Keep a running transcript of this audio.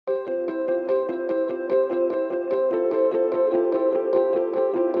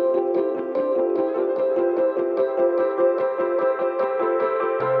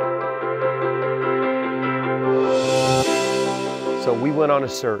went on a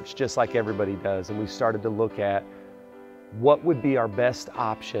search just like everybody does, and we started to look at what would be our best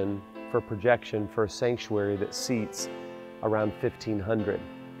option for projection for a sanctuary that seats around 1,500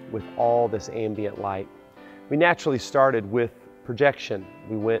 with all this ambient light. We naturally started with projection.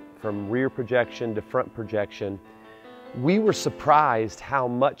 We went from rear projection to front projection. We were surprised how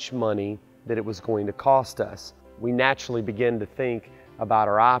much money that it was going to cost us. We naturally began to think about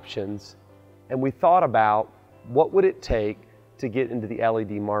our options, and we thought about what would it take to get into the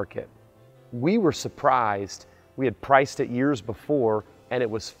LED market. We were surprised. We had priced it years before and it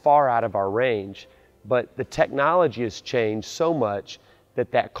was far out of our range, but the technology has changed so much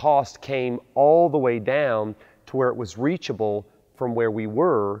that that cost came all the way down to where it was reachable from where we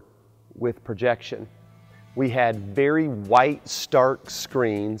were with projection. We had very white, stark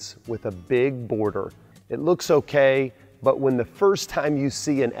screens with a big border. It looks okay, but when the first time you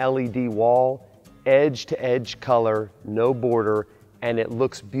see an LED wall, edge to edge color, no border, and it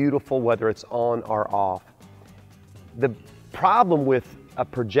looks beautiful whether it's on or off. The problem with a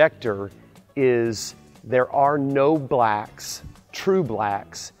projector is there are no blacks, true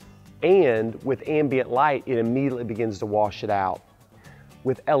blacks, and with ambient light, it immediately begins to wash it out.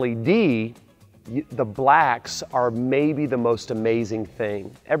 With LED, the blacks are maybe the most amazing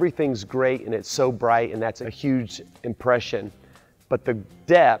thing. Everything's great and it's so bright and that's a huge impression, but the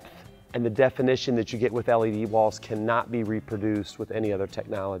depth and the definition that you get with LED walls cannot be reproduced with any other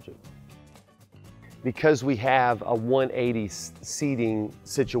technology. Because we have a 180 seating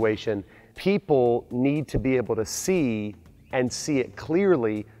situation, people need to be able to see and see it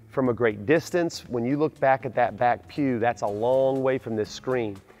clearly from a great distance. When you look back at that back pew, that's a long way from this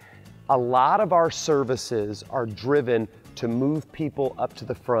screen. A lot of our services are driven to move people up to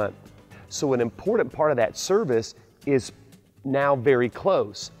the front. So an important part of that service is now very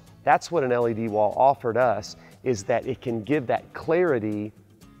close. That's what an LED wall offered us, is that it can give that clarity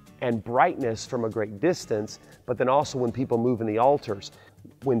and brightness from a great distance, but then also when people move in the altars.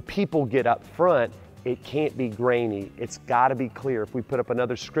 When people get up front, it can't be grainy. It's got to be clear. If we put up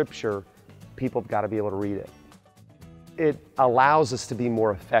another scripture, people have got to be able to read it. It allows us to be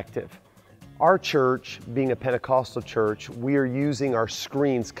more effective. Our church, being a Pentecostal church, we are using our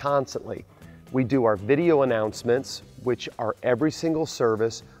screens constantly. We do our video announcements, which are every single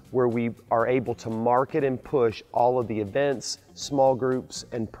service, where we are able to market and push all of the events, small groups,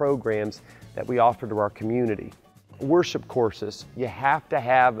 and programs that we offer to our community. Worship courses, you have to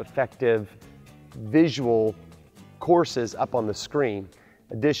have effective visual courses up on the screen.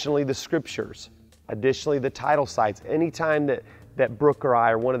 Additionally, the scriptures. Additionally, the title sites. Anytime that Brooke or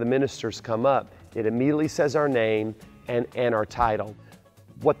I or one of the ministers come up, it immediately says our name and our title.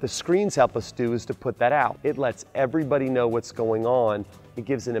 What the screens help us do is to put that out. It lets everybody know what's going on. It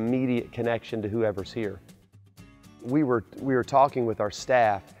gives an immediate connection to whoever's here. We were talking with our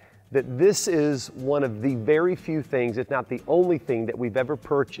staff that this is one of the very few things, if not the only thing, that we've ever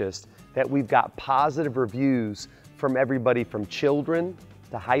purchased that we've got positive reviews from everybody from children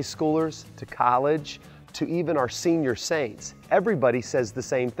to high schoolers to college to even our senior saints. Everybody says the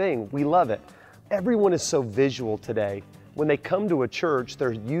same thing. We love it. Everyone is so visual today. When they come to a church,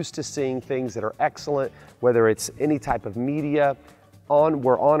 they're used to seeing things that are excellent, whether it's any type of media.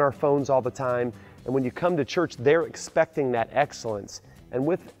 We're on our phones all the time. And when you come to church, they're expecting that excellence. And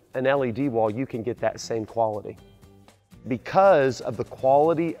with an LED wall, you can get that same quality. Because of the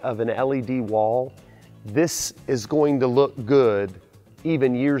quality of an LED wall, this is going to look good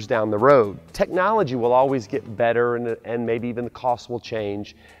even years down the road. Technology will always get better and maybe even the cost will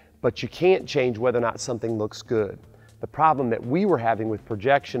change, but you can't change whether or not something looks good. The problem that we were having with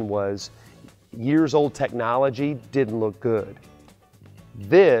projection was years old technology didn't look good.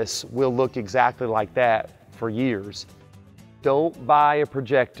 This will look exactly like that for years. Don't buy a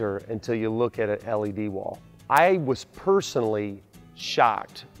projector until you look at an LED wall. I was personally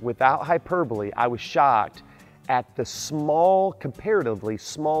shocked, without hyperbole, I was shocked at the comparatively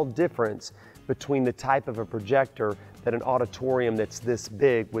small difference between the type of a projector that an auditorium that's this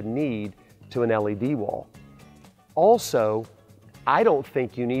big would need to an LED wall. Also, I don't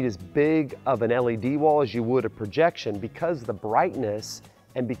think you need as big of an LED wall as you would a projection, because of the brightness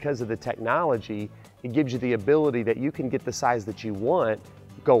and because of the technology. It gives you the ability that you can get the size that you want,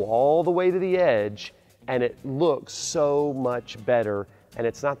 go all the way to the edge, and it looks so much better, and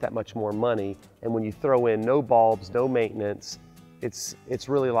it's not that much more money. And when you throw in no bulbs, no maintenance, it's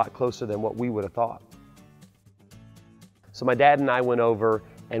really a lot closer than what we would have thought. So my dad and I went over,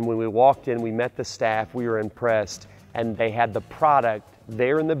 and when we walked in, we met the staff, we were impressed, and they had the product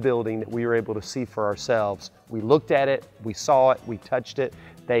there in the building that we were able to see for ourselves. We looked at it, we saw it, we touched it.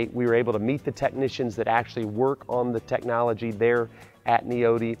 We were able to meet the technicians that actually work on the technology there at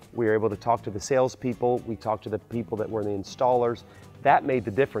Neoti. We were able to talk to the salespeople. We talked to the people that were the installers. That made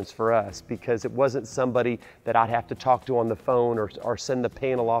the difference for us because it wasn't somebody that I'd have to talk to on the phone or send the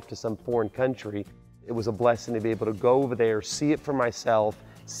panel off to some foreign country. It was a blessing to be able to go over there, see it for myself,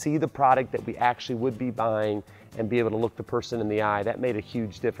 see the product that we actually would be buying, and be able to look the person in the eye. That made a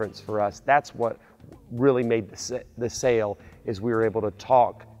huge difference for us. That's what really made the sale, is we were able to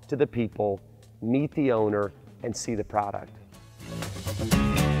talk to the people, meet the owner, and see the product.